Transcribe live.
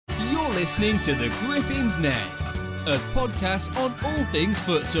You're listening to the Griffins Nest, a podcast on all things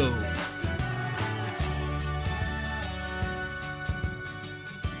futsal.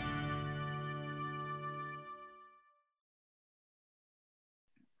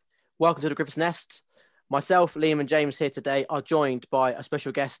 Welcome to the Griffins Nest. Myself, Liam and James here today are joined by a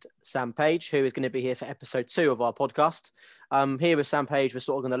special guest, Sam Page, who is going to be here for episode 2 of our podcast. Here with Sam Page, we're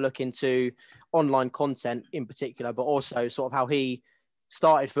sort of going to look into online content in particular, but also sort of how he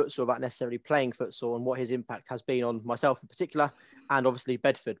started futsal without necessarily playing futsal and what his impact has been on myself in particular, and obviously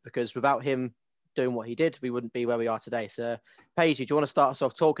Bedford, because without him doing what he did, we wouldn't be where we are today. So, Page, do you want to start us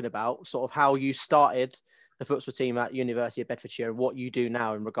off talking about sort of how you started the futsal team at University of Bedfordshire and what you do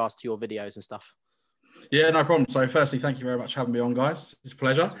now in regards to your videos and stuff? Yeah, no problem. So firstly, thank you very much for having me on, guys. It's a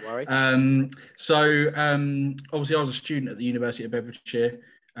pleasure. Don't worry. Obviously I was a student at the University of Bedfordshire,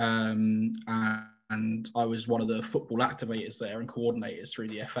 and I was one of the football activators there and coordinators through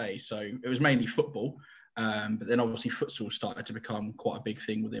the FA. So it was mainly football, but then obviously futsal started to become quite a big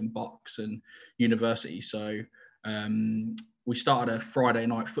thing within Bucks and university. So we started a Friday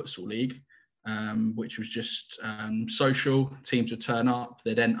night futsal league, which was just social. Teams would turn up,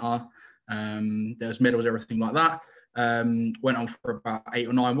 they'd enter. There was medals, everything like that. Went on for about 8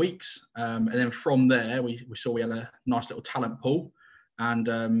 or 9 weeks, and then from there we saw we had a nice little talent pool,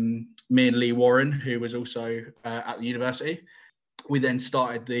 and me and Lee Warren, who was also at the university, we then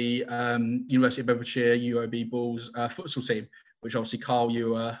started the University of Bedfordshire UOB Bulls futsal team, which obviously, Carl,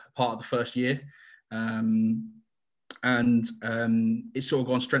 you were part of the first year, and it's sort of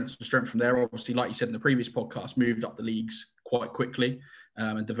gone strength to strength from there. Obviously, like you said in the previous podcast, moved up the leagues quite quickly.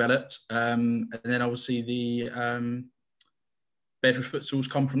 And developed, and then obviously the Bedford Futsals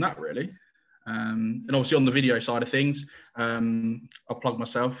come from that, really. And obviously on the video side of things, I'll plug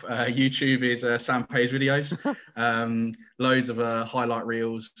myself. YouTube is SamPageVideos. Loads of highlight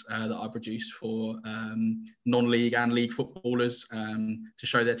reels that I produce for non-league and league footballers to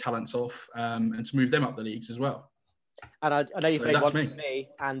show their talents off and to move them up the leagues as well. And I know you've made one for me,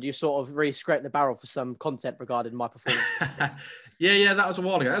 and you sort of really scraped the barrel for some content regarding my performance. Yeah, that was a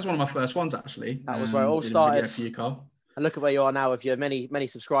while ago. That was one of my first ones, actually. That was where it all started. For you, Carl. And look at where you are now with your many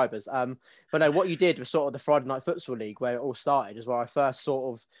subscribers. But no, what you did was sort of the Friday Night Futsal League, where it all started, is where I first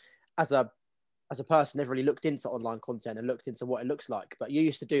sort of, as a person, never really looked into online content and looked into what it looks like. But you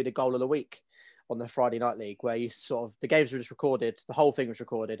used to do the goal of the week on the Friday Night League, where you sort of, the games were just recorded, the whole thing was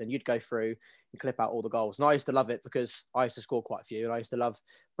recorded, and you'd go through and clip out all the goals. And I used to love it because I used to score quite a few, and I used to love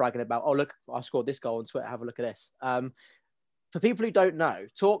bragging about, oh, look, I scored this goal on Twitter, have a look at this. For people who don't know,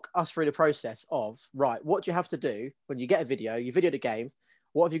 talk us through the process of, right, what do you have to do when you get a video, you videoed a game,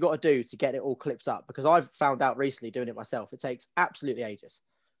 what have you got to do to get it all clipped up? Because I've found out recently doing it myself, it takes absolutely ages.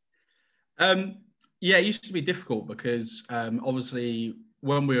 Yeah, it used to be difficult because obviously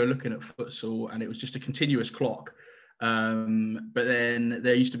when we were looking at futsal and it was just a continuous clock, but then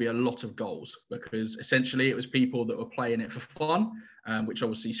there used to be a lot of goals because essentially it was people that were playing it for fun, which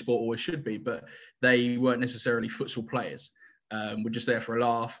obviously sport always should be, but they weren't necessarily futsal players. We're just there for a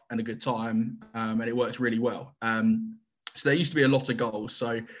laugh and a good time, and it works really well. So there used to be a lot of goals.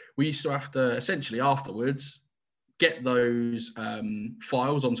 So we used to have to essentially afterwards get those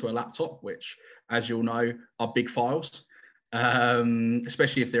files onto a laptop, which, as you'll know, are big files,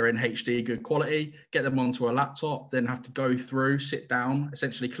 especially if they're in HD, good quality. Get them onto a laptop, then have to go through, sit down,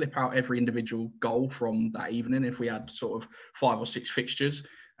 essentially clip out every individual goal from that evening. If we had sort of 5 or 6 fixtures,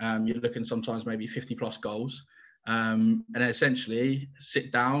 you're looking sometimes maybe 50 plus goals. And then essentially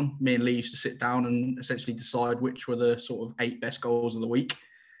sit down, me and Lee used to sit down and essentially decide which were the sort of 8 best goals of the week,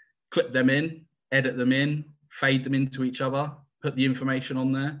 clip them in, edit them in, fade them into each other, put the information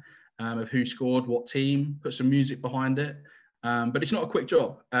on there of who scored, what team, put some music behind it. But it's not a quick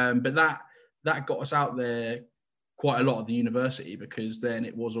job. But that got us out there quite a lot at the university, because then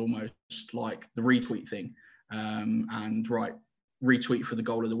it was almost like the retweet thing. And right, retweet for the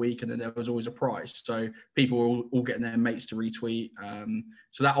goal of the week, and then there was always a prize. So people were all getting their mates to retweet.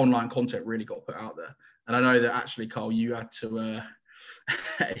 So that online content really got put out there. And I know that actually, Carl, you had to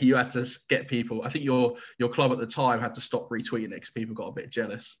get people. I think your club at the time had to stop retweeting it because people got a bit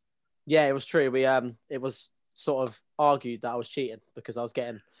jealous. Yeah, it was true. We it was sort of argued that I was cheating because I was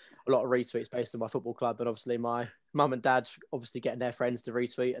getting a lot of retweets based on my football club, and obviously my mum and dad obviously getting their friends to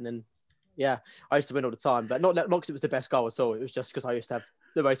retweet, and then yeah, I used to win all the time, but not because it was the best goal at all. It was just because I used to have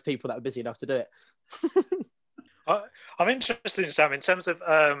the most people that were busy enough to do it. I'm interested in, Sam, in terms of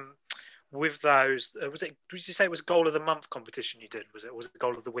with those. Did you say it was goal of the month competition you did? Was it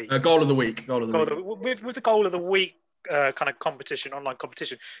goal of the week? Goal of the week. With the goal of the week kind of competition, online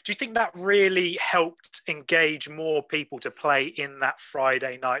competition. Do you think that really helped engage more people to play in that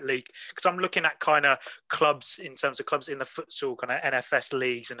Friday night league? Because I'm looking at kind of clubs, in terms of clubs in the futsal kind of NFS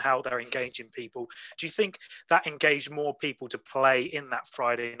leagues and how they're engaging people. Do you think that engaged more people to play in that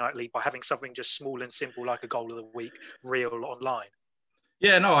Friday night league by having something just small and simple like a goal of the week real online?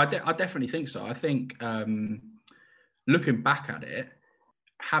 Yeah, no, I definitely think so. I think looking back at it,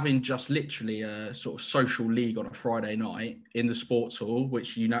 having just literally a sort of social league on a Friday night in the sports hall,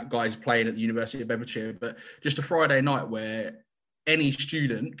 which you guys played at the University of Bedfordshire, but just a Friday night where any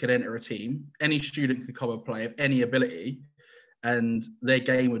student could enter a team, any student could come and play of any ability, and their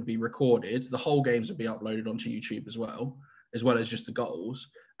game would be recorded. The whole games would be uploaded onto YouTube as well as just the goals.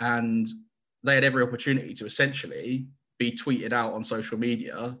 And they had every opportunity to essentially be tweeted out on social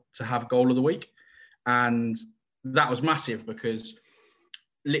media to have goal of the week. And that was massive because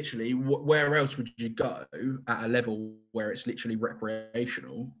literally, where else would you go at a level where it's literally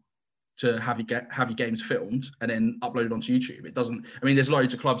recreational to have your games filmed and then uploaded onto YouTube? It doesn't. I mean, there's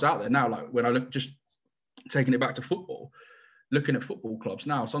loads of clubs out there now. Like when I look, just taking it back to football, looking at football clubs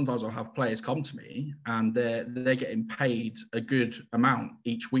now, sometimes I'll have players come to me and they're getting paid a good amount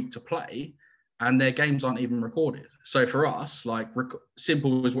each week to play, and their games aren't even recorded. So for us, like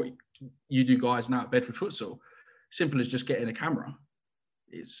simple as what you do guys now at Bedford Futsal, simple as just getting a camera.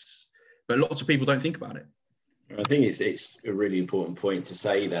 But lots of people don't think about it. I think it's a really important point to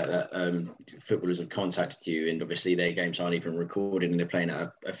say that footballers have contacted you, and obviously their games aren't even recorded, and they're playing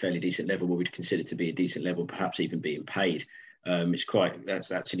at a fairly decent level, what we'd consider to be a decent level, perhaps even being paid.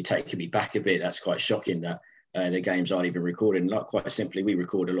 That's actually taken me back a bit. That's quite shocking that the games aren't even recorded. And quite simply, we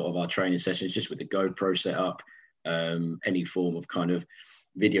record a lot of our training sessions just with the GoPro set up. Any form of kind of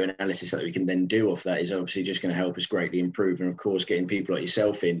video analysis that we can then do off that is obviously just going to help us greatly improve. And of course, getting people like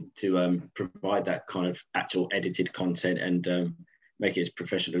yourself in to provide that kind of actual edited content and make it as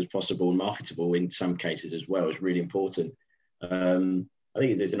professional as possible and marketable in some cases as well is really important. I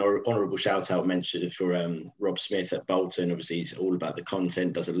think there's an honourable shout out mentioned for Rob Smith at Bolton. Obviously, he's all about the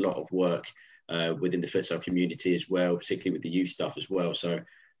content, does a lot of work within the futsal community as well, particularly with the youth stuff as well. So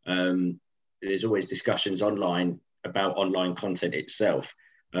there's always discussions online about online content itself.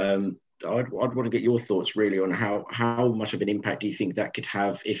 I'd want to get your thoughts really on how much of an impact do you think that could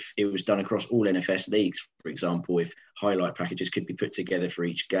have if it was done across all NFS leagues, for example, if highlight packages could be put together for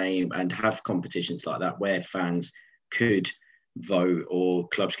each game and have competitions like that where fans could vote or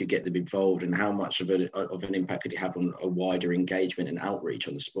clubs could get them involved, and how much of an impact could it have on a wider engagement and outreach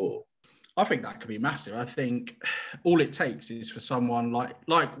on the sport? I think that could be massive. I think all it takes is for someone like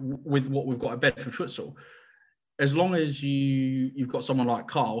with what we've got at Bedford Futsal, as long as you've got someone like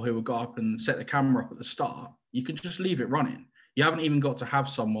Carl who will go up and set the camera up at the start, you can just leave it running. You haven't even got to have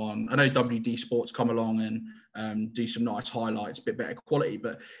someone. I know WD Sports come along and do some nice highlights, a bit better quality,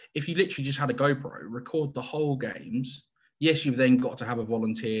 but if you literally just had a GoPro, record the whole games, yes, you've then got to have a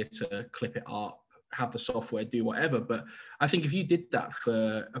volunteer to clip it up, have the software, do whatever. But I think if you did that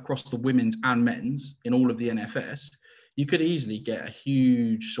for across the women's and men's in all of the NFS, you could easily get a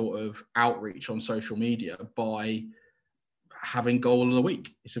huge sort of outreach on social media by having goal of the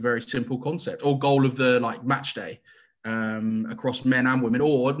week. It's a very simple concept, or goal of the match day across men and women,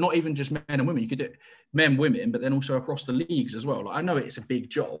 or not even just men and women. You could do men, women, but then also across the leagues as well. I know it's a big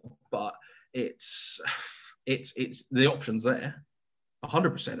job, but it's the options there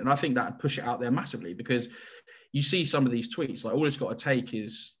 100%. And I think that would push it out there massively, because you see some of these tweets, all it's got to take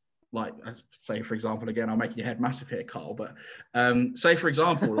is say, for example, again, I'm making your head massive here, Carl, but say, for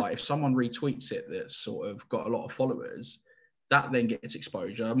example, if someone retweets it that's sort of got a lot of followers, that then gets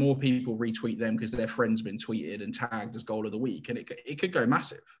exposure. More people retweet them because their friend's been tweeted and tagged as goal of the week, and it could go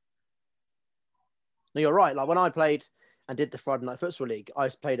massive. No, you're right. When I played and did the Friday Night Futsal League, I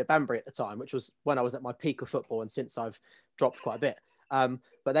played at Banbury at the time, which was when I was at my peak of football, and since I've dropped quite a bit.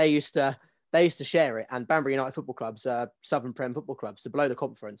 But they used to share it, and Banbury United Football Club's Southern Prem football clubs, so below the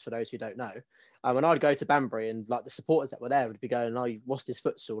conference, for those who don't know. When I'd go to Banbury, and the supporters that were there would be going, "Oh, what's this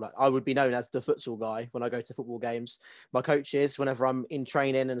futsal?" I would be known as the futsal guy when I go to football games. My coaches, whenever I'm in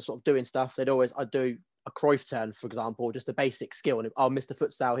training and sort of doing stuff, I'd do a Cruyff turn, for example, just a basic skill, and Mr.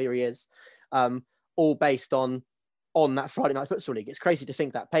 Futsal, here he is, all based on that Friday Night Futsal League. It's crazy to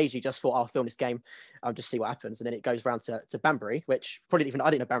think that Pagey just thought, I'll film this game, just see what happens. And then it goes around to Banbury, which I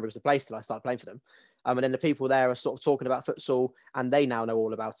didn't know Banbury was a place till I started playing for them. And then the people there are sort of talking about futsal, and they now know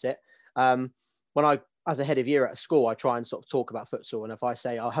all about it. When as a head of year at a school, I try and sort of talk about futsal. And if I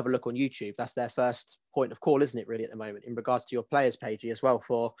say, I'll have a look on YouTube, that's their first point of call, isn't it, really, at the moment, in regards to your players, Pagey, as well,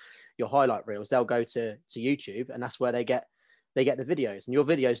 for your highlight reels. They'll go to YouTube, and that's where they get the videos. And your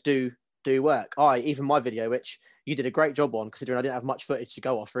videos do do work. Even my video, which you did a great job on, considering I didn't have much footage to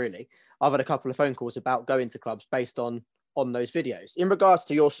go off really. I've had a couple of phone calls about going to clubs based on those videos. In regards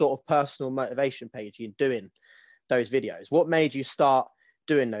to your sort of personal motivation page in doing those videos, what made you start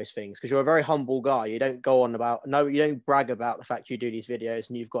doing those things? Because you're a very humble guy. You don't go on about, you don't brag about the fact you do these videos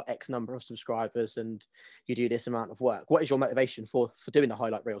and you've got X number of subscribers and you do this amount of work. What is your motivation for doing the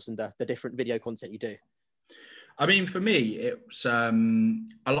highlight reels and the different video content you do? I mean, for me, it's a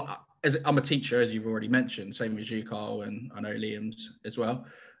lot. As I'm a teacher, as you've already mentioned, same as you, Carl, and I know Liam's as well,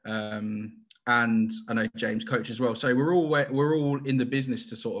 and I know James coach as well. So we're all in the business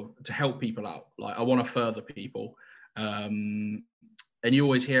to help people out. Like, I want to further people, and you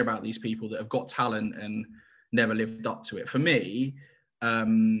always hear about these people that have got talent and never lived up to it. For me,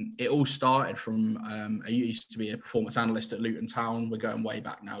 it all started from, I used to be a performance analyst at Luton Town. We're going way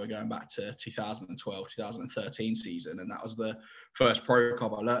back now. We're going back to 2012, 2013 season. And that was the first pro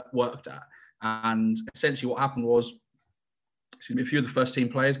club I worked at. And essentially what happened was, a few of the first team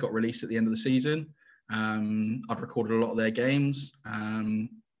players got released at the end of the season. I'd recorded a lot of their games.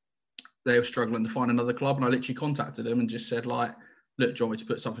 They were struggling to find another club. And I literally contacted them and just said, like, look, do you want me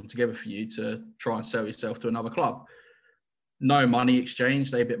to put something together for you to try and sell yourself to another club? No money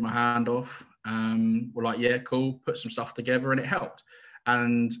exchange. They bit my hand off. We're like, yeah, cool. Put some stuff together, and it helped.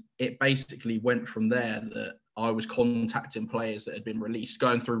 And it basically went from there that I was contacting players that had been released,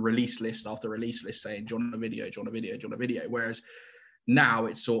 going through release list after release list, saying, do you want a video? Do you want a video? Do you want a video? Whereas now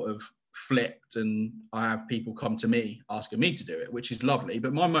it's sort of flipped, and I have people come to me asking me to do it, which is lovely.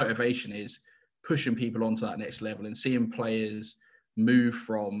 But my motivation is pushing people onto that next level and seeing players move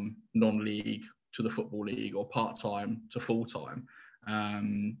from non-league to the football league or part-time to full-time.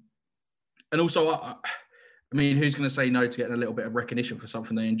 And also, I mean, who's going to say no to getting a little bit of recognition for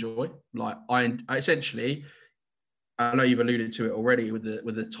something they enjoy? Like, I essentially, I know you've alluded to it already with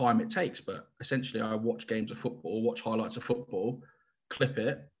the time it takes, but essentially I watch games of football, watch highlights of football, clip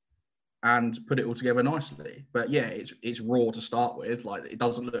it, and put it all together nicely. But yeah, it's raw to start with. Like, it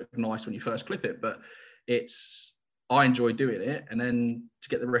doesn't look nice when you first clip it, but I enjoy doing it, and then to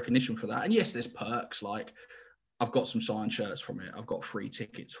get the recognition for that. And yes, there's perks. Like, I've got some signed shirts from it. I've got free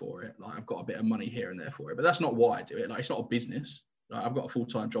tickets for it. Like, I've got a bit of money here and there for it, but that's not why I do it. Like, it's not a business. Like, I've got a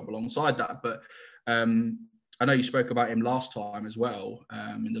full-time job alongside that. But I know you spoke about him last time as well,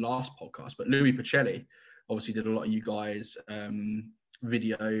 in the last podcast, but Louis Pacelli obviously did a lot of you guys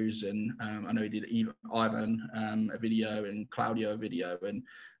videos, and I know he did Ivan a video and Claudio a video, and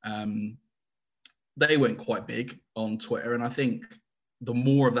they went quite big on Twitter. And I think the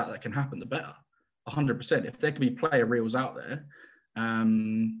more of that can happen, the better. 100%. If there can be player reels out there,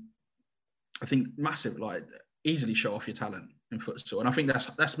 I think massive, like, easily show off your talent in futsal. And I think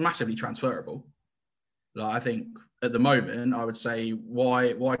that's massively transferable. Like, I think at the moment, I would say,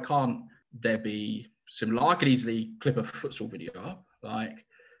 why can't there be similar? I could easily clip a futsal video up, like,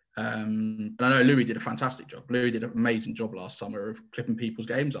 and I know Louis did a fantastic job. Louis did an amazing job last summer of clipping people's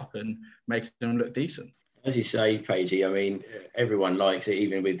games up and making them look decent. As you say, Pagey, I mean, everyone likes it,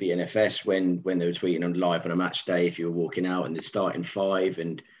 even with the NFS when they were tweeting on live on a match day, if you were walking out and the starting five,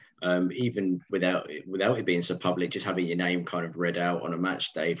 and even without it being so public, just having your name kind of read out on a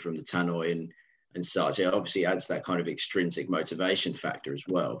match day from the tannoy and such, it obviously adds that kind of extrinsic motivation factor as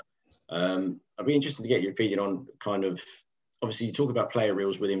well. I'd be interested to get your opinion on kind of, obviously you talk about player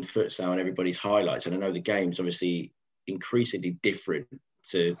reels within futsal and everybody's highlights, and I know the game's obviously increasingly different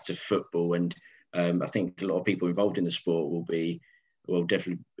to football, and I think a lot of people involved in the sport will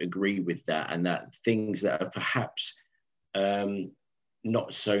definitely agree with that, and that things that are perhaps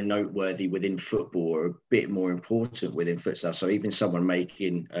not so noteworthy within football are a bit more important within futsal. So even someone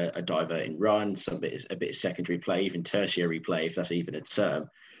making a diverting run, a bit of secondary play, even tertiary play, if that's even a term.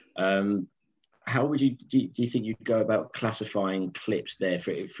 How would do you think you'd go about classifying clips there?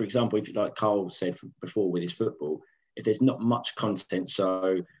 For example, if, like Carl said before with his football, if there's not much content,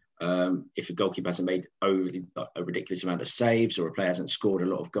 so if a goalkeeper hasn't made a ridiculous amount of saves, or a player hasn't scored a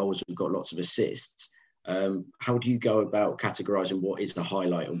lot of goals and got lots of assists, how do you go about categorising what is a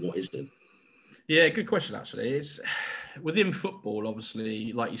highlight and what isn't? Yeah, good question, actually. It's within football,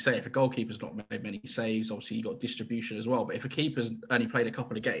 obviously, like you say, if a goalkeeper's not made many saves, obviously you've got distribution as well. But if a keeper's only played a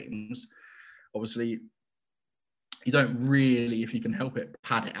couple of games, obviously you don't really, if you can help it,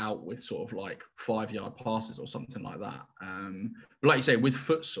 pad it out with sort of like 5-yard passes or something like that. But like you say, with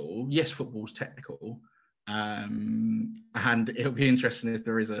futsal, yes, football's technical, and it'll be interesting if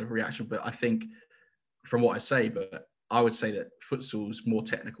there is a reaction. But I think from what I say, but I would say that futsal's more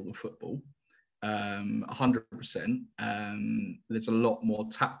technical than football, 100%. There's a lot more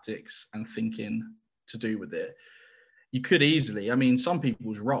tactics and thinking to do with it. you could easily, I mean, some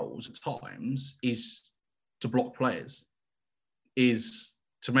people's roles at times is to block players, is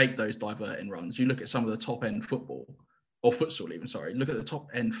to make those diverting runs. You look at some of the top end football, or futsal even, sorry, look at the top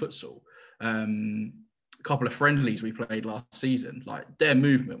end futsal. A couple of friendlies we played last season, like their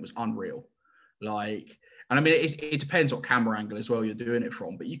movement was unreal. Like, and I mean, it depends what camera angle as well you're doing it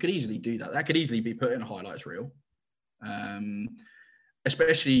from, but you could easily do that. That could easily be put in a highlights reel.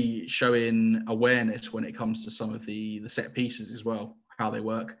 Especially showing awareness when it comes to some of the set pieces as well, how they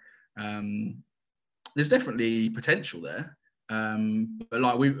work. There's definitely potential there, but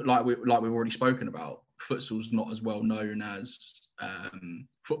like we've already spoken about, futsal's not as well known as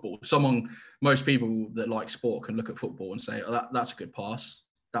football. Most people that like sport can look at football and say, oh, that's a good pass,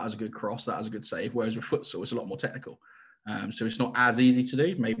 that was a good cross, that was a good save. Whereas with futsal, it's a lot more technical. So it's not as easy to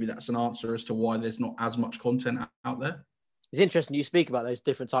do. Maybe that's an answer as to why there's not as much content out there. It's interesting you speak about those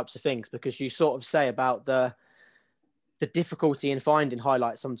different types of things, because you sort of say about the difficulty in finding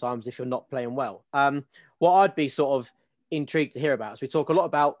highlights sometimes if you're not playing well. What I'd be sort of intrigued to hear about is we talk a lot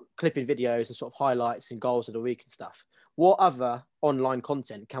about clipping videos and sort of highlights and goals of the week and stuff. What other online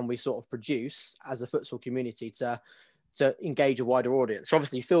content can we sort of produce as a futsal community to engage a wider audience? So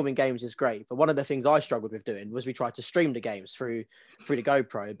obviously filming games is great, but one of the things I struggled with doing was we tried to stream the games through the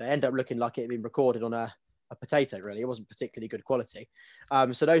GoPro, but ended up looking like it had been recorded on a potato, really. It wasn't particularly good quality.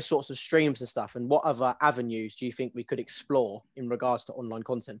 So those sorts of streams and stuff, and what other avenues do you think we could explore in regards to online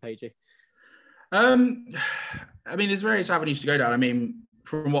content, Paigey? I mean, there's various avenues to go down. I mean,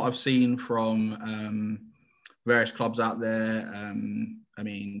 from what I've seen from various clubs out there, I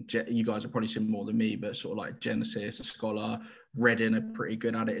mean, you guys have probably seen more than me, but sort of like Genesis, Scholar, Reading are pretty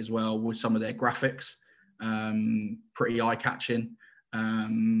good at it as well with some of their graphics, pretty eye-catching.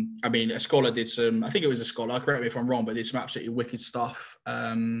 I mean, a Scholar did some, I think it was a Scholar, correct me if I'm wrong, but did some absolutely wicked stuff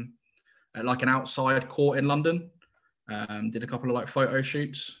at like an outside court in London. Did a couple of like photo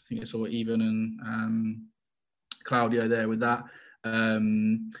shoots. I think it's all Even and Claudio there with that.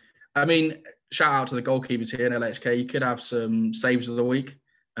 I mean, shout out to the goalkeepers here in LHK. You could have some saves of the week,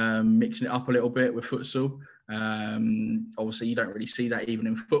 mixing it up a little bit with futsal. Obviously, you don't really see that even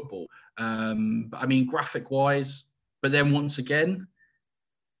in football. But I mean, graphic wise, but then once again,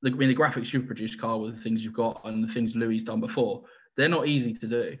 the graphics you've produced, Carl, with the things you've got and the things Louis done before, they're not easy to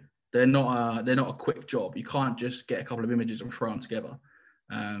do. They're not a quick job. You can't just get a couple of images and throw them together.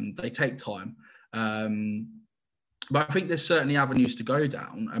 They take time. But I think there's certainly avenues to go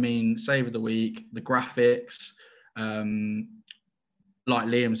down. I mean, save of the week, the graphics, like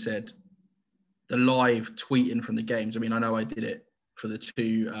Liam said, the live tweeting from the games. I mean, I know I did it for the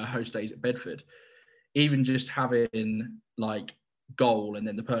two host days at Bedford. Even just having like goal and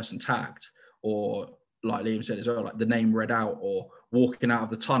then the person tagged, or like Liam said as well, like the name read out, or walking out of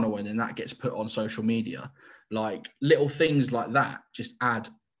the tunnel and then that gets put on social media. Like little things like that just add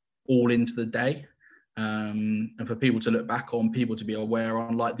all into the day. And for people to look back on, people to be aware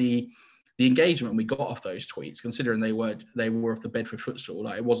on, like the engagement we got off those tweets, considering they were of the Bedford Futsal.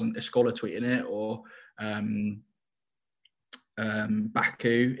 Like it wasn't a Scholar tweeting it or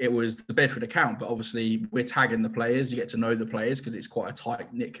Baku, it was the Bedford account, but obviously we're tagging the players. You get to know the players because it's quite a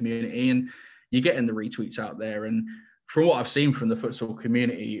tight-knit community, and you're getting the retweets out there. And from what I've seen from the futsal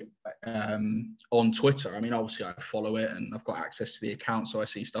community on Twitter, I mean, obviously I follow it and I've got access to the account, so I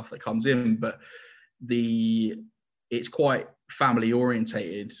see stuff that comes in, but it's quite family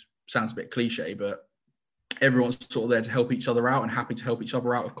orientated. Sounds a bit cliche, but everyone's sort of there to help each other out and happy to help each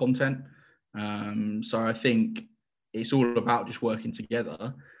other out with content. So I think it's all about just working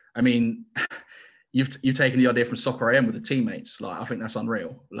together. I mean, you've taken the idea from Soccer AM with the teammates. Like, I think that's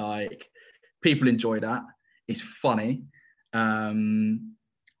unreal. Like, people enjoy that. It's funny, and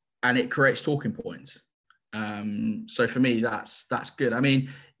it creates talking points. So for me, that's good. I mean,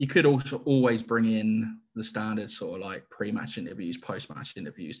 you could also always bring in the standard sort of like pre-match interviews, post-match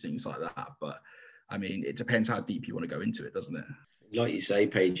interviews, things like that. But I mean, it depends how deep you want to go into it, doesn't it? Like you say,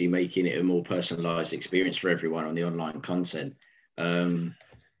 Paige, making it a more personalised experience for everyone on the online content,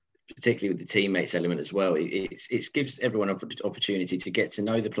 particularly with the teammates element as well. It gives everyone an opportunity to get to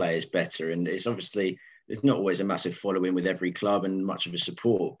know the players better. And it's obviously, there's not always a massive following with every club and much of a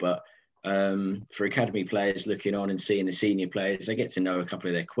support, but for academy players looking on and seeing the senior players, they get to know a couple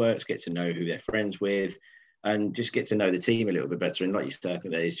of their quirks, get to know who they're friends with, and just get to know the team a little bit better. And like you said, I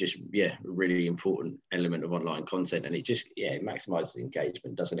think that is just, a really important element of online content. And it just, it maximizes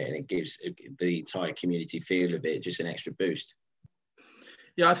engagement, doesn't it? And it gives the entire community feel of it just an extra boost.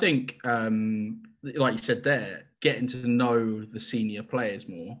 Yeah, I think, like you said there, getting to know the senior players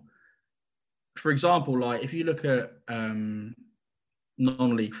more. For example, like if you look at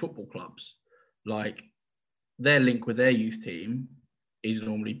non-league football clubs, like their link with their youth team is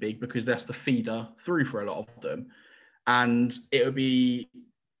normally big because that's the feeder through for a lot of them. And it would be,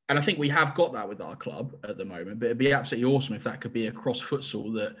 and I think we have got that with our club at the moment, but it'd be absolutely awesome if that could be across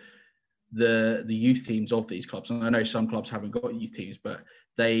futsal, that the youth teams of these clubs, and I know some clubs haven't got youth teams, but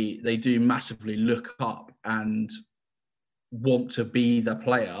they do massively look up and want to be the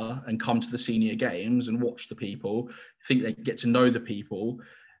player and come to the senior games and watch the people, think they get to know the people,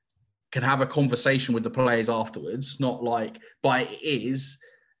 can have a conversation with the players afterwards, not like, but it is,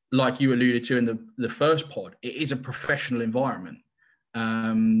 like you alluded to in the first pod, it is a professional environment.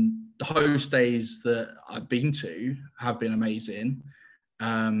 The host days that I've been to have been amazing.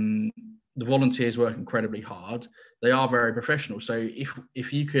 The volunteers work incredibly hard. They are very professional. So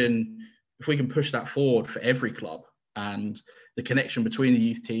if we can push that forward for every club, and the connection between the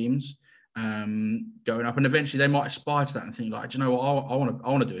youth teams going up, and eventually they might aspire to that and think like, do you know what, I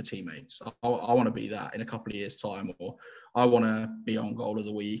want to do a teammates. I want to be that in a couple of years' time, or I want to be on goal of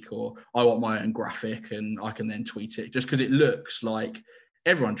the week, or I want my own graphic and I can then tweet it, just because it looks like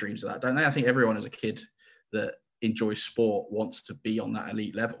everyone dreams of that, don't they? I think everyone as a kid that enjoys sport wants to be on that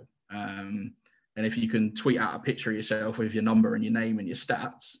elite level. And if you can tweet out a picture of yourself with your number and your name and your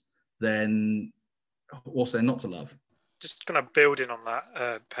stats, then what's there not to love? Just kind of building on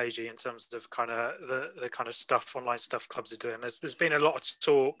that, Paigey, in terms of kind of the kind of stuff, online stuff clubs are doing. There's been a lot of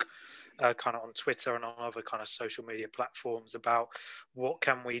talk kind of on Twitter and on other kind of social media platforms about what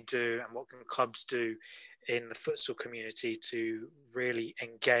can we do and what can clubs do in the futsal community to really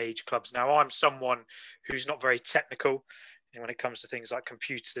engage clubs. Now, I'm someone who's not very technical when it comes to things like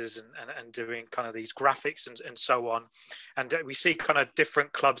computers and doing kind of these graphics and so on. And we see kind of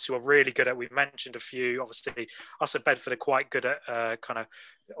different clubs who are really good at, we've mentioned a few, obviously us at Bedford are quite good at kind of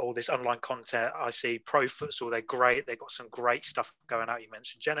all this online content. I see Pro Futsal, they're great. They've got some great stuff going out. You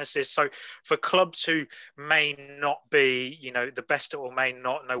mentioned Genesis. So for clubs who may not be, the best or may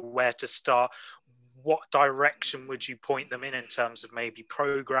not know where to start, what direction would you point them in terms of maybe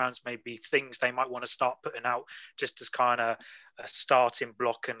programs, maybe things they might want to start putting out just as kind of a starting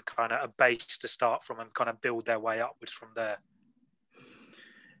block and kind of a base to start from and kind of build their way upwards from there?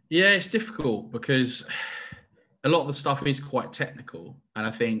 Yeah, it's difficult because a lot of the stuff is quite technical. And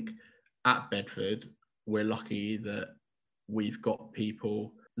I think at Bedford, we're lucky that we've got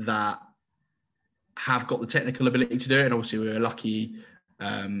people that have got the technical ability to do it. And obviously we were lucky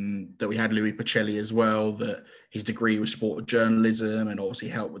that we had Louis Pacelli as well, that his degree was sport journalism and obviously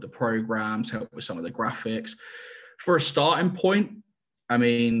helped with the programs, helped with some of the graphics. For a starting point, I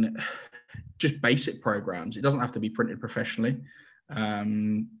mean, just basic programs. It doesn't have to be printed professionally.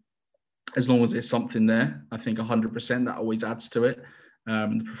 As long as there's something there, I think 100% that always adds to it.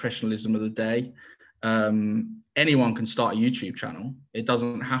 The professionalism of the day. Anyone can start a YouTube channel. It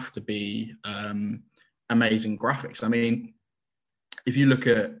doesn't have to be amazing graphics. I mean, if you look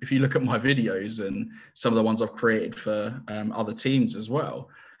at my videos and some of the ones I've created for other teams as well,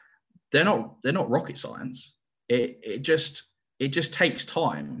 they're not rocket science. It just takes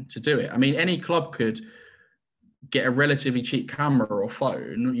time to do it. I mean, any club could get a relatively cheap camera or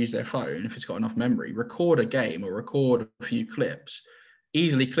phone, use their phone if it's got enough memory, record a game or record a few clips,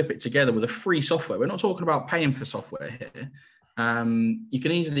 easily clip it together with a free software. We're not talking about paying for software here. You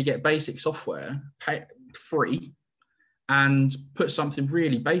can easily get basic software, pay free, and put something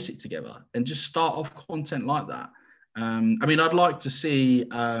really basic together and just start off content like that. I mean, I'd like to see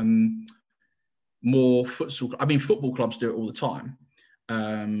more futsal. I mean, football clubs do it all the time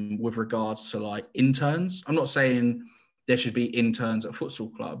with regards to like interns. I'm not saying there should be interns at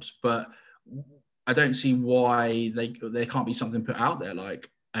futsal clubs, but I don't see why there can't be something put out there like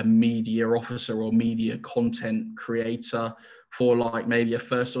a media officer or media content creator for like maybe a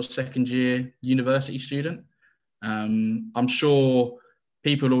first or second year university student. I'm sure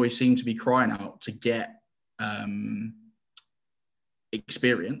people always seem to be crying out to get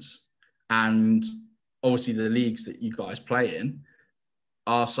experience, and obviously the leagues that you guys play in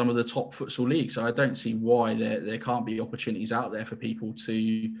are some of the top futsal leagues. So I don't see why there can't be opportunities out there for people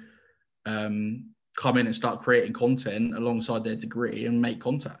to come in and start creating content alongside their degree and make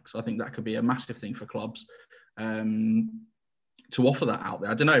contacts. I think that could be a massive thing for clubs to offer that out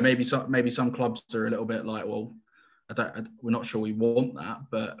there. I don't know, maybe some clubs are a little bit like, well, we're not sure we want that.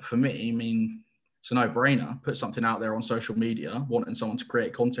 But for me, I mean, it's a no-brainer. Put something out there on social media, wanting someone to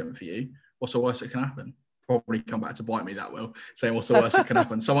create content for you. What's the worst that can happen? probably come back to bite me, that will, saying what's the worst that can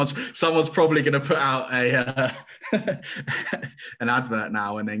happen. Someone's probably going to put out a an advert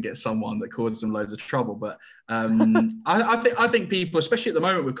now and then get someone that causes them loads of trouble. But I think people, especially at the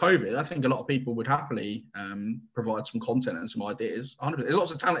moment with COVID, I think a lot of people would happily provide some content and some ideas. 100%. There's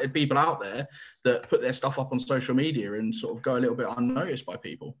lots of talented people out there that put their stuff up on social media and sort of go a little bit unnoticed by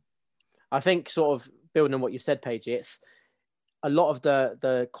people. I think, sort of building on what you've said, Paige, it's a lot of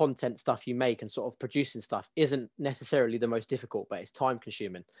the content stuff you make and sort of producing stuff isn't necessarily the most difficult, but it's time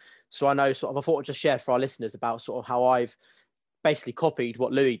consuming. So I know I thought I'd just share for our listeners about sort of how I've basically copied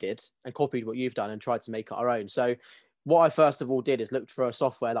what Louis did and copied what you've done and tried to make it our own. So what I first of all did is looked for a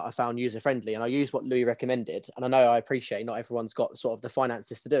software that I found user friendly, and I used what Louis recommended. And I know, I appreciate not everyone's got sort of the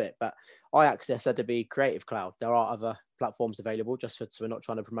finances to do it, but I access Adobe Creative Cloud. There are other platforms available, so we're not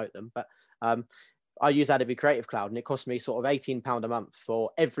trying to promote them, but I use Adobe Creative Cloud, and it cost me sort of £18 a month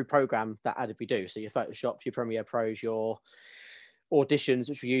for every program that Adobe do. So your Photoshop, your Premiere Pros, your Auditions,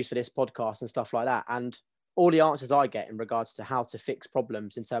 which we use for this podcast and stuff like that. And all the answers I get in regards to how to fix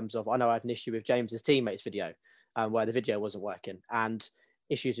problems in terms of, I know I had an issue with James's teammates video where the video wasn't working, and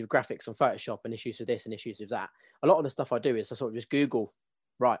issues with graphics on Photoshop, and issues with this and issues with that. A lot of the stuff I do is I sort of just Google,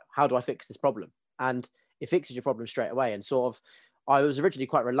 right, how do I fix this problem? And it fixes your problem straight away. And sort of, I was originally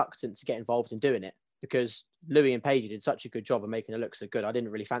quite reluctant to get involved in doing it because Louis and Paige did such a good job of making it look so good. I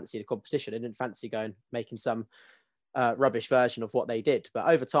didn't really fancy the competition. I didn't fancy going making some rubbish version of what they did. But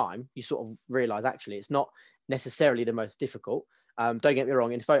over time, you sort of realize actually it's not necessarily the most difficult. Don't get me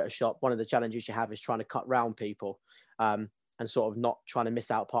wrong, in Photoshop, one of the challenges you have is trying to cut round people and sort of not trying to miss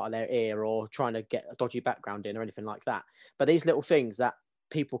out part of their ear or trying to get a dodgy background in or anything like that. But these little things that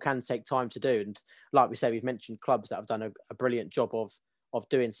people can take time to do. And like we say, we've mentioned clubs that have done a brilliant job of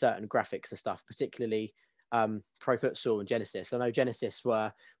doing certain graphics and stuff, particularly Pro Futsal and Genesis. I know Genesis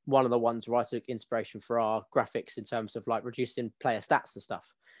were one of the ones where I took inspiration for our graphics in terms of like reducing player stats and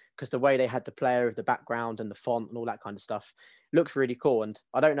stuff, because the way they had the player of the background and the font and all that kind of stuff looks really cool. And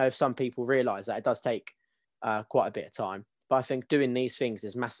I don't know if some people realize that it does take quite a bit of time, but I think doing these things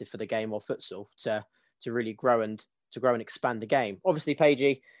is massive for the game of futsal to really grow and expand the game. Obviously,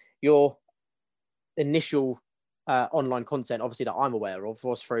 Paigey, your initial online content, obviously, that I'm aware of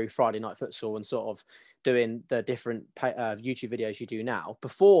was through Friday Night Futsal and sort of doing the different YouTube videos you do now.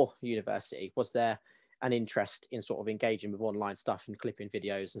 Before university, was there an interest in sort of engaging with online stuff and clipping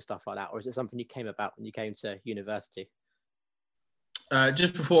videos and stuff like that? Or is it something you came about when you came to university?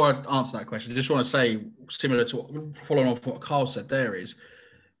 Just before I answer that question, I just want to say, similar to following off what Carl said there, is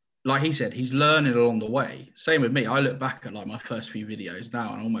like he said, he's learning along the way. Same with me. I look back at like my first few videos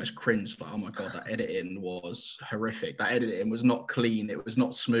now and I almost cringe, like, oh my God, that editing was horrific. That editing was not clean. It was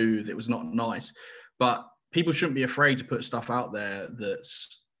not smooth. It was not nice. But people shouldn't be afraid to put stuff out there that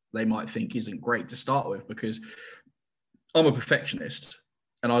they might think isn't great to start with, because I'm a perfectionist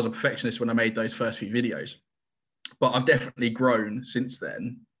and I was a perfectionist when I made those first few videos. But I've definitely grown since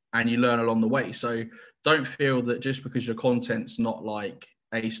then, and you learn along the way. So don't feel that just because your content's not like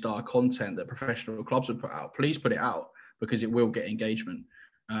A-star content that professional clubs would put out, please put it out, because it will get engagement.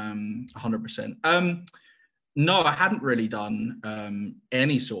 100%. No, I hadn't really done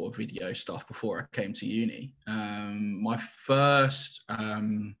any sort of video stuff before I came to uni.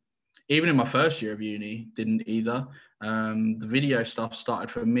 Even in my first year of uni, didn't either. The video stuff started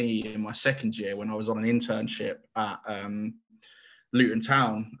for me in my second year when I was on an internship at Luton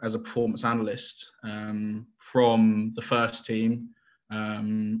Town as a performance analyst, from the first team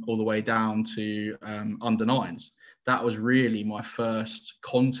all the way down to under nines. That was really my first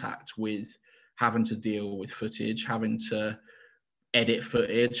contact with having to deal with footage, having to edit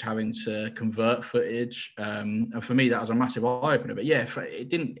footage, having to convert footage. And for me, that was a massive eye opener. But yeah,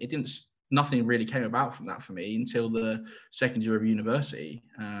 nothing really came about from that for me until the second year of university.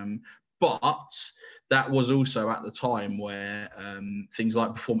 But that was also at the time where things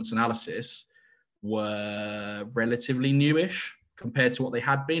like performance analysis were relatively newish compared to what they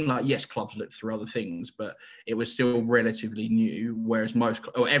had been. Like, yes, clubs looked through other things, but it was still relatively new, whereas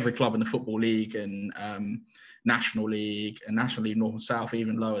every club in the Football League and National League and National League North and South,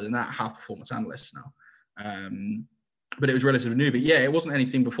 even lower than that, have performance analysts now. But it was relatively new. But yeah, it wasn't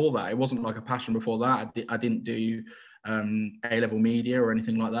anything before that. It wasn't like a passion before that. I didn't do A-level media or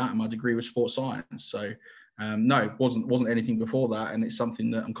anything like that, and my degree was sports science. So no, it wasn't anything before that, and it's something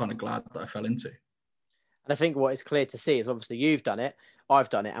that I'm kind of glad that I fell into. And I think what is clear to see is obviously you've done it,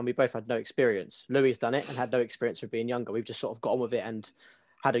 I've done it, and we both had no experience. Louis done it and had no experience of being younger. We've just sort of got on with it and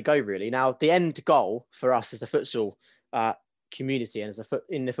had a go, really. Now, the end goal for us as the futsal community and as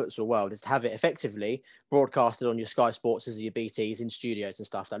in the futsal world is to have it effectively broadcasted on your Sky Sports as your BTs in studios and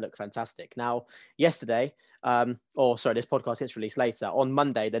stuff that look fantastic. Now, yesterday, this podcast gets released later. On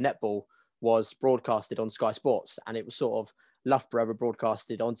Monday, the netball was broadcasted on Sky Sports, and it was sort of Loughborough were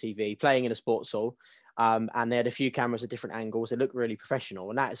broadcasted on TV, playing in a sports hall, and they had a few cameras at different angles. It looked really professional,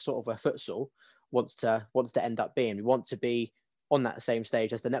 and that is sort of where futsal wants to end up being. We want to be on that same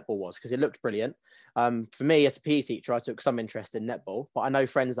stage as the netball was, because it looked brilliant. For me, as a PE teacher, I took some interest in netball, but I know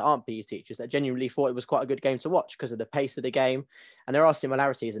friends that aren't PE teachers that genuinely thought it was quite a good game to watch because of the pace of the game. And there are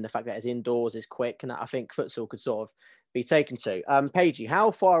similarities in the fact that it's indoors, it's quick, and that I think futsal could sort of be taken to. Paigey,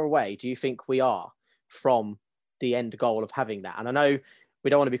 how far away do you think we are from the end goal of having that? And I know we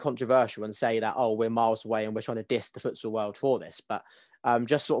don't want to be controversial and say that, oh, we're miles away and we're trying to diss the futsal world for this, but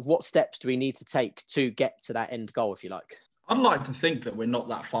just sort of what steps do we need to take to get to that end goal, if you like? I'd like to think that we're not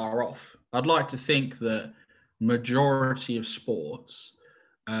that far off. I'd like to think that majority of sports,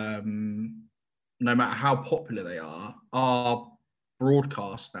 no matter how popular they are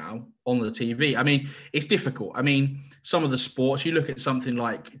broadcast now on the TV. I mean, it's difficult. I mean, some of the sports, you look at something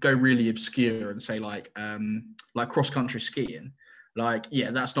like, go really obscure and say like cross-country skiing. Like,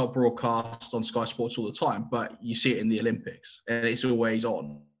 yeah, that's not broadcast on Sky Sports all the time, but you see it in the Olympics, and it's always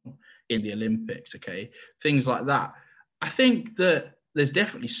on in the Olympics, okay? Things like that. I think that there's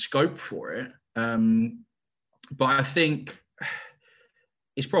definitely scope for it, but I think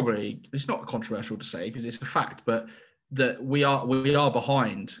it's not controversial to say because it's a fact, but that we are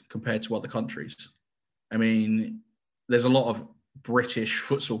behind compared to other countries. I mean, there's a lot of British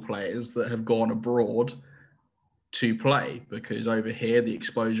futsal players that have gone abroad to play because over here the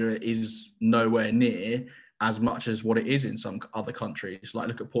exposure is nowhere near as much as what it is in some other countries. Like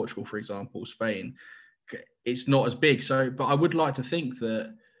look at Portugal, for example, Spain. It's not as big. But I would like to think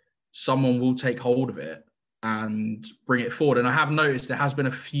that someone will take hold of it and bring it forward. And I have noticed there has been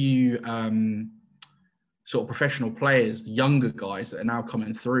a few sort of professional players, the younger guys that are now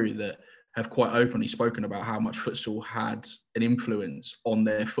coming through that have quite openly spoken about how much futsal had an influence on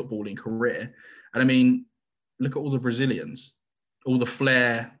their footballing career. And I mean, look at all the Brazilians, all the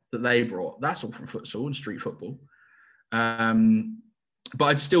flair that they brought. That's all from futsal and street football. But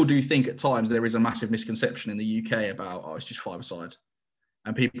I still do think at times there is a massive misconception in the UK about, it's just five-a-side.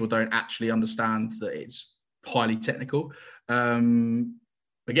 And people don't actually understand that it's highly technical.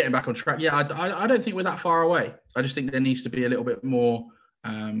 But getting back on track, yeah, I don't think we're that far away. I just think there needs to be a little bit more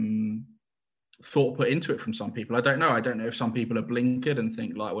thought put into it from some people. I don't know if some people are blinkered and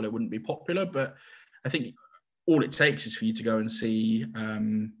think like, well, it wouldn't be popular. But I think all it takes is for you to go and see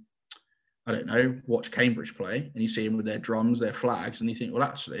watch Cambridge play, and you see them with their drums, their flags, and you think, well,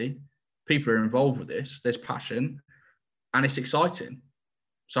 actually, people are involved with this. There's passion, and it's exciting.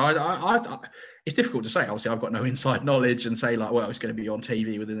 So it's difficult to say. Obviously, I've got no inside knowledge and say like, well, it's going to be on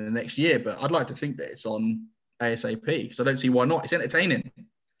TV within the next year. But I'd like to think that it's on ASAP. So I don't see why not. It's entertaining.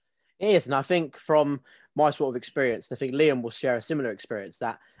 It is, and I think from my sort of experience, I think Liam will share a similar experience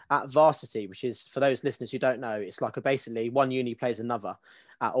that at varsity, which is, for those listeners who don't know, it's like basically one uni plays another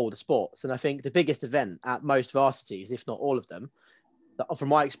at all the sports. And I think the biggest event at most varsities, if not all of them, from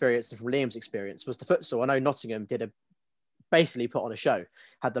my experience and from Liam's experience, was the futsal. I know Nottingham basically put on a show,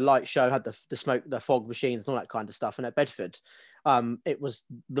 had the light show, had the smoke, the fog machines and all that kind of stuff. And at Bedford, it was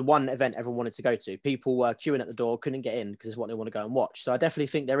the one event everyone wanted to go to. People were queuing at the door, couldn't get in because it's what they want to go and watch. So I definitely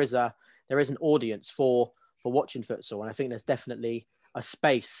think there is an audience for watching futsal. And I think there's definitely a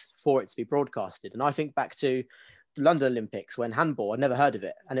space for it to be broadcasted. And I think back to the London Olympics when handball, I'd never heard of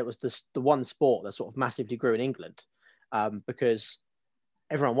it. And it was the one sport that sort of massively grew in England because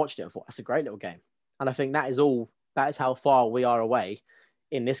everyone watched it and thought, that's a great little game. And I think that is how far we are away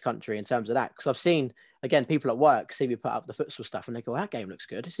in this country in terms of that. Because I've seen, again, people at work see me put up the futsal stuff and they go, that game looks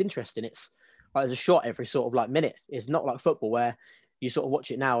good. It's interesting. It's like there's a shot every sort of like minute. It's not like football where you sort of watch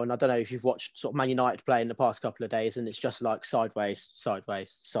it now. And I don't know if you've watched sort of Man United play in the past couple of days and it's just like sideways,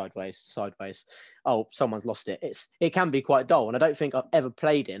 sideways, sideways, sideways. Oh, someone's lost it. It can be quite dull. And I don't think I've ever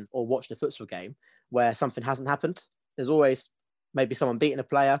played in or watched a futsal game where something hasn't happened. There's always maybe someone beating a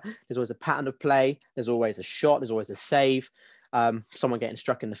player. There's always a pattern of play. There's always a shot. There's always a save. Someone getting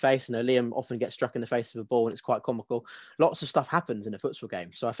struck in the face. I know Liam often gets struck in the face with a ball and it's quite comical. Lots of stuff happens in a futsal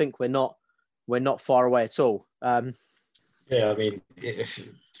game. So I think we're not far away at all. Yeah, I mean,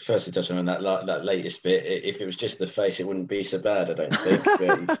 firstly touching on that latest bit, if it was just the face, it wouldn't be so bad, I don't think.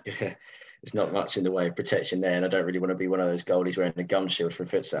 But there's not much in the way of protection there, and I don't really want to be one of those goalies wearing a gum shield for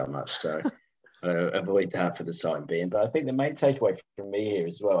futsal much. So avoid that for the time being. But I think the main takeaway from me here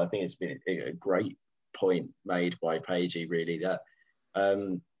as well, I think it's been a great point made by Paigey, really, that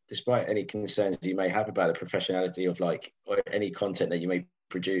despite any concerns you may have about the professionality of like, or any content that you may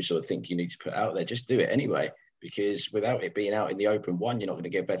produce or think you need to put out there, just do it anyway. Because without it being out in the open, one, you're not going to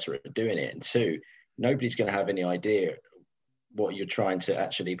get better at doing it. And two, nobody's going to have any idea what you're trying to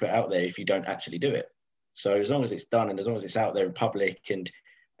actually put out there if you don't actually do it. So as long as it's done and as long as it's out there in public, and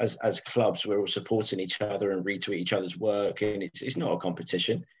as clubs, we're all supporting each other and retweet each other's work, and it's not a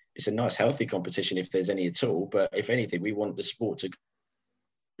competition. It's a nice, healthy competition if there's any at all. But if anything, we want the sport to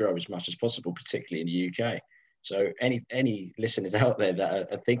grow as much as possible, particularly in the UK. So any listeners out there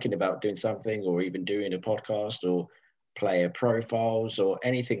that are thinking about doing something, or even doing a podcast or player profiles or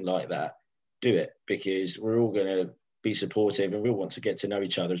anything like that, do it, because we're all going to be supportive and we all want to get to know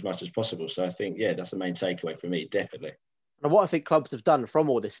each other as much as possible. So I think, yeah, that's the main takeaway for me, definitely. And what I think clubs have done from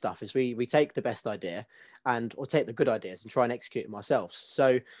all this stuff is we take the best idea or take the good ideas and try and execute them ourselves.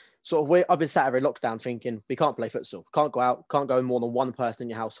 So sort of I've been sat every lockdown thinking we can't play futsal, can't go out, can't go more than one person in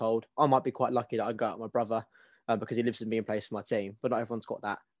your household. I might be quite lucky that I can go out with my brother because he lives in me and plays for my team, but not everyone's got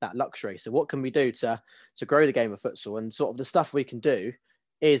that luxury. So what can we do to grow the game of futsal? And sort of the stuff we can do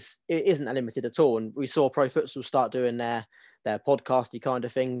it isn't limited at all. And we saw Pro Futsal start doing their podcasty kind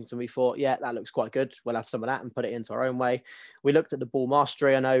of things, and we thought, yeah, that looks quite good. We'll have some of that and put it into our own way. We looked at the ball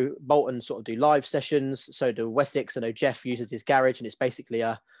mastery. I know Bolton sort of do live sessions, so do Wessex. I know Jeff uses his garage, and it's basically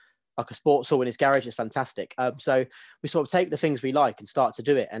like a sports hall in his garage. It's fantastic. So we sort of take the things we like and start to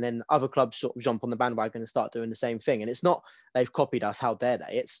do it, and then other clubs sort of jump on the bandwagon and start doing the same thing. And it's not they've copied us, how dare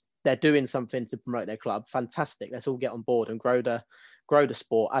they? They're doing something to promote their club. Fantastic. Let's all get on board and grow the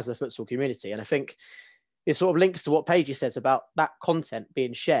sport as a futsal community. And I think it sort of links to what Paige says about that content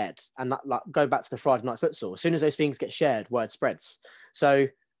being shared, and that, like, going back to the Friday night futsal, as soon as those things get shared, word spreads. So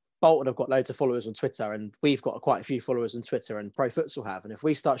Bolton have got loads of followers on Twitter, and we've got quite a few followers on Twitter, and Pro Futsal have. And if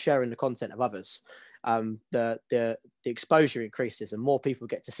we start sharing the content of others, the exposure increases and more people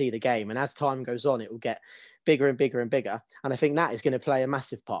get to see the game. And as time goes on, it will get bigger and bigger and bigger. And I think that is going to play a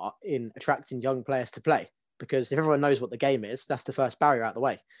massive part in attracting young players to play, because if everyone knows what the game is, that's the first barrier out of the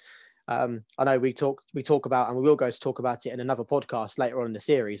way. I know we talk about, and we will go to talk about it in another podcast later on in the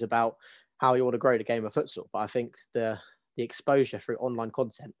series, about how you want to grow the game of futsal. But I think the exposure through online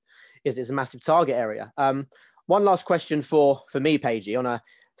content is a massive target area. One last question for me, Paigey,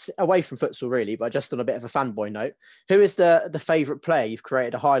 away from futsal really, but just on a bit of a fanboy note, who is the favourite player you've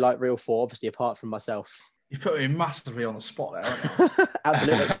created a highlight reel for, obviously apart from myself? You put me massively on the spot there, haven't you?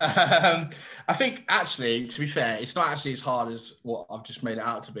 Absolutely. I think, actually, to be fair, it's not actually as hard as what I've just made it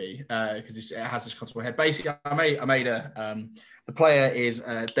out to be, because it has just come to my head. Basically, I made the player is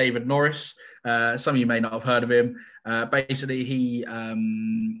David Norris. Some of you may not have heard of him. Basically, he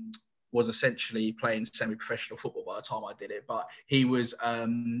was essentially playing semi-professional football by the time I did it, but he was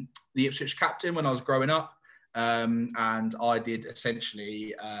the Ipswich captain when I was growing up. And I did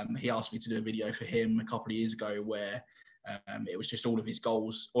essentially, he asked me to do a video for him a couple of years ago where it was just all of his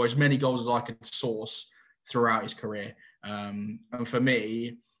goals, or as many goals as I could source throughout his career. And for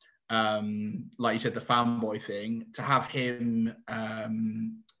me, like you said, the fanboy thing, to have him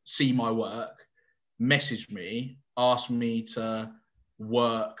see my work, message me, ask me to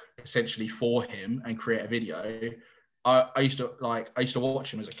work essentially for him and create a video. I used to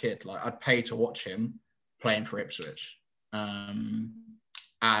watch him as a kid. Like, I'd pay to watch him playing for Ipswich,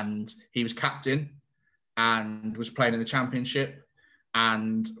 and he was captain and was playing in the Championship,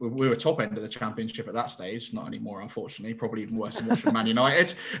 and we were top end of the Championship at that stage. Not anymore, unfortunately. Probably even worse than watching Man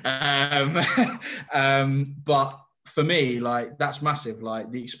United. But for me, like, that's massive. Like,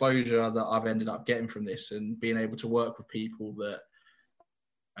 the exposure that I've ended up getting from this, and being able to work with people that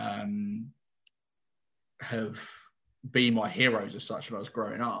have been my heroes as such when I was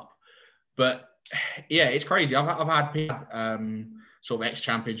growing up. But yeah, it's crazy. I've had people, sort of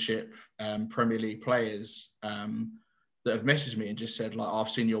ex-Championship, Premier League players that have messaged me and just said, like, I've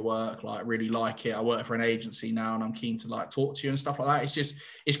seen your work, like, really like it. I work for an agency now and I'm keen to, like, talk to you and stuff like that.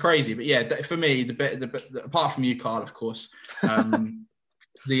 It's crazy. But yeah, for me, the apart from you, Carl, of course,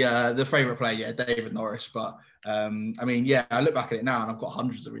 the favourite player, yeah, David Norris. But I mean, yeah, I look back at it now and I've got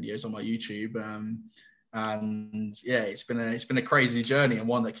hundreds of videos on my YouTube. And yeah, it's been a crazy journey, and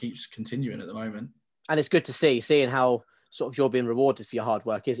one that keeps continuing at the moment. And it's good to seeing how sort of you're being rewarded for your hard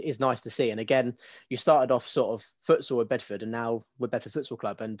work is nice to see. And again, you started off sort of futsal with Bedford, and now with Bedford Futsal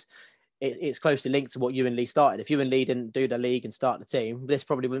Club, and it's closely linked to what you and Lee started. If you and Lee didn't do the league and start the team, this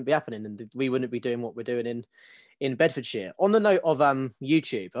probably wouldn't be happening, and we wouldn't be doing what we're doing in Bedfordshire. On the note of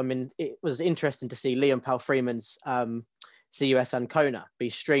YouTube, I mean, it was interesting to see Liam Powell Freeman's CUS Ancona be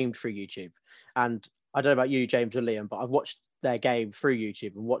streamed through YouTube. And I don't know about you, James or Liam, but I've watched their game through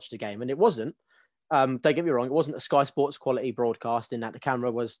YouTube and watched the game, and it wasn't Don't get me wrong, it wasn't a Sky Sports quality broadcast in that the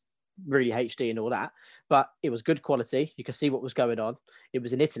camera was really HD and all that, but it was good quality. You could see what was going on. It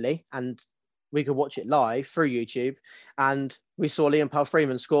was in Italy, and we could watch it live through YouTube. And we saw Liam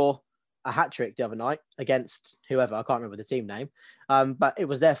Powell-Freeman score a hat-trick the other night against whoever, I can't remember the team name, but it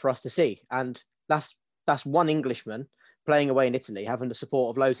was there for us to see. And that's one Englishman playing away in Italy, having the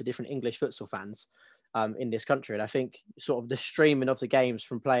support of loads of different English futsal fans in this country. And I think sort of the streaming of the games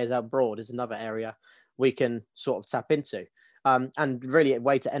from players abroad is another area we can sort of tap into. And really a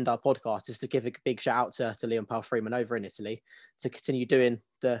way to end our podcast is to give a big shout out to Liam Powell-Freeman over in Italy to continue doing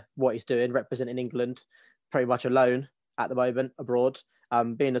what he's doing, representing England pretty much alone at the moment abroad,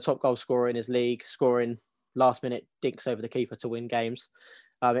 being the top goal scorer in his league, scoring last minute dinks over the keeper to win games.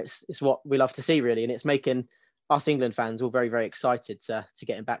 It's what we love to see, really, and it's making us England fans all very, very excited to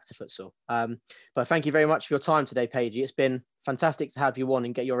getting back to futsal. But thank you very much for your time today, Paigey. It's been fantastic to have you on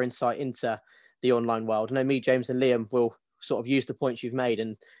and get your insight into the online world. I know me, James and Liam will sort of use the points you've made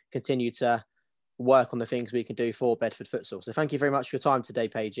and continue to work on the things we can do for Bedford Futsal. So thank you very much for your time today,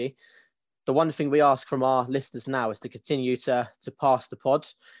 Paigey. The one thing we ask from our listeners now is to continue to pass the pod.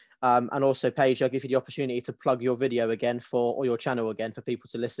 And also, Paige, I'll give you the opportunity to plug your video again or your channel again for people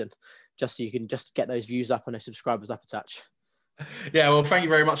to listen, just so you can just get those views up and those subscribers up a touch. Yeah, well, thank you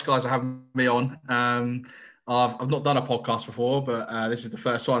very much, guys, for having me on. I've not done a podcast before, but this is the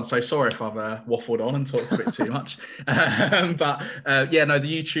first one. So sorry if I've waffled on and talked a bit too much. But yeah, no,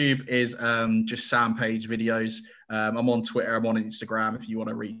 the YouTube is just SamPageVideos. I'm on Twitter, I'm on Instagram if you want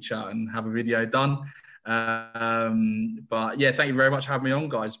to reach out and have a video done. But yeah, thank you very much for having me on,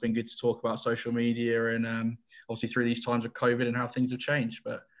 guys. It's been good to talk about social media and obviously through these times of COVID and how things have changed.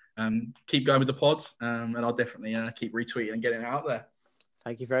 But keep going with the pods, and I'll definitely keep retweeting and getting it out there.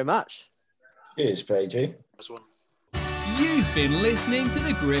 Thank you very much. Cheers, Paigey. You've been listening to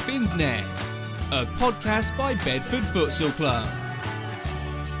the Griffins Nest, a podcast by Bedford Futsal Club.